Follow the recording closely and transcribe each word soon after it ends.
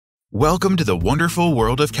Welcome to the wonderful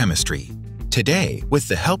world of chemistry. Today, with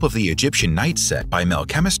the help of the Egyptian night set by Mel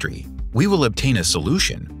Chemistry, we will obtain a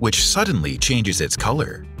solution which suddenly changes its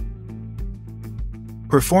color.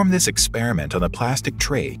 Perform this experiment on a plastic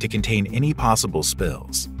tray to contain any possible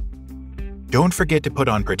spills. Don't forget to put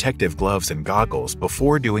on protective gloves and goggles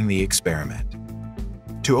before doing the experiment.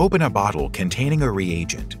 To open a bottle containing a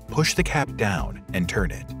reagent, push the cap down and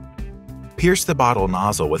turn it. Pierce the bottle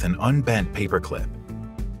nozzle with an unbent paperclip.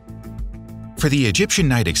 For the Egyptian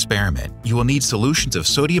night experiment, you will need solutions of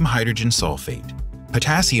sodium hydrogen sulfate,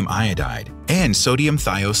 potassium iodide, and sodium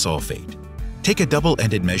thiosulfate. Take a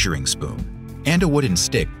double-ended measuring spoon and a wooden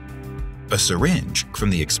stick, a syringe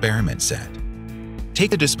from the experiment set.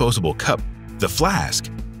 Take a disposable cup, the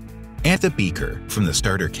flask, and the beaker from the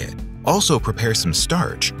starter kit. Also prepare some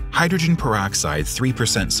starch, hydrogen peroxide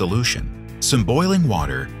 3% solution, some boiling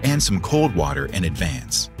water, and some cold water in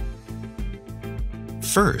advance.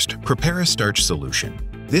 First, prepare a starch solution.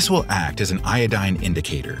 This will act as an iodine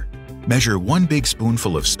indicator. Measure 1 big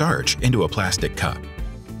spoonful of starch into a plastic cup.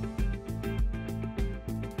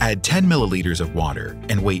 Add 10 milliliters of water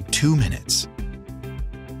and wait 2 minutes.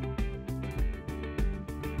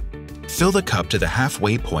 Fill the cup to the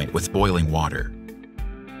halfway point with boiling water.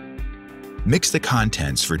 Mix the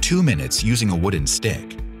contents for 2 minutes using a wooden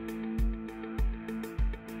stick.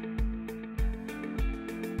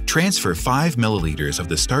 Transfer 5 milliliters of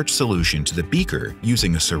the starch solution to the beaker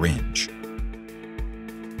using a syringe.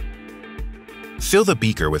 Fill the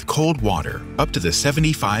beaker with cold water up to the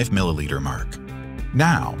 75 milliliter mark.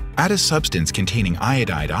 Now, add a substance containing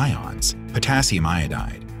iodide ions, potassium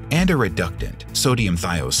iodide, and a reductant, sodium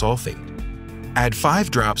thiosulfate. Add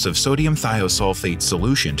 5 drops of sodium thiosulfate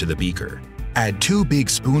solution to the beaker. Add 2 big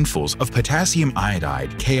spoonfuls of potassium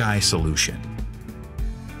iodide Ki solution.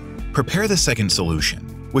 Prepare the second solution,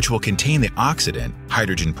 which will contain the oxidant,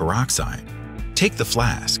 hydrogen peroxide. Take the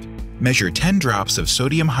flask. Measure 10 drops of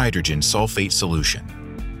sodium hydrogen sulfate solution.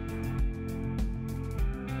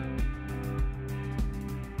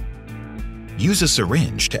 Use a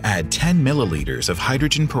syringe to add 10 milliliters of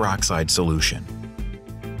hydrogen peroxide solution.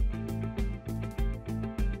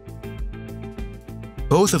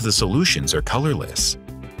 Both of the solutions are colorless.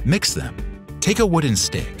 Mix them. Take a wooden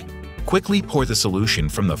stick. Quickly pour the solution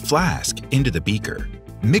from the flask into the beaker.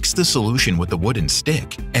 Mix the solution with the wooden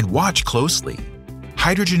stick and watch closely.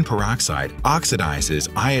 Hydrogen peroxide oxidizes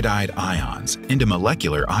iodide ions into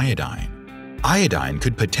molecular iodine. Iodine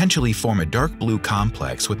could potentially form a dark blue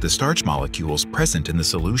complex with the starch molecules present in the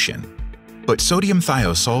solution. But sodium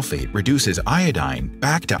thiosulfate reduces iodine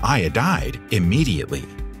back to iodide immediately.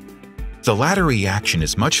 The latter reaction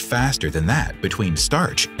is much faster than that between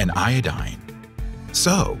starch and iodine.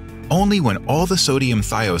 So, only when all the sodium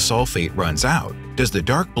thiosulfate runs out does the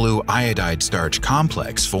dark blue iodide starch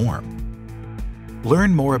complex form.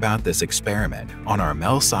 Learn more about this experiment on our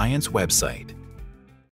Mel Science website.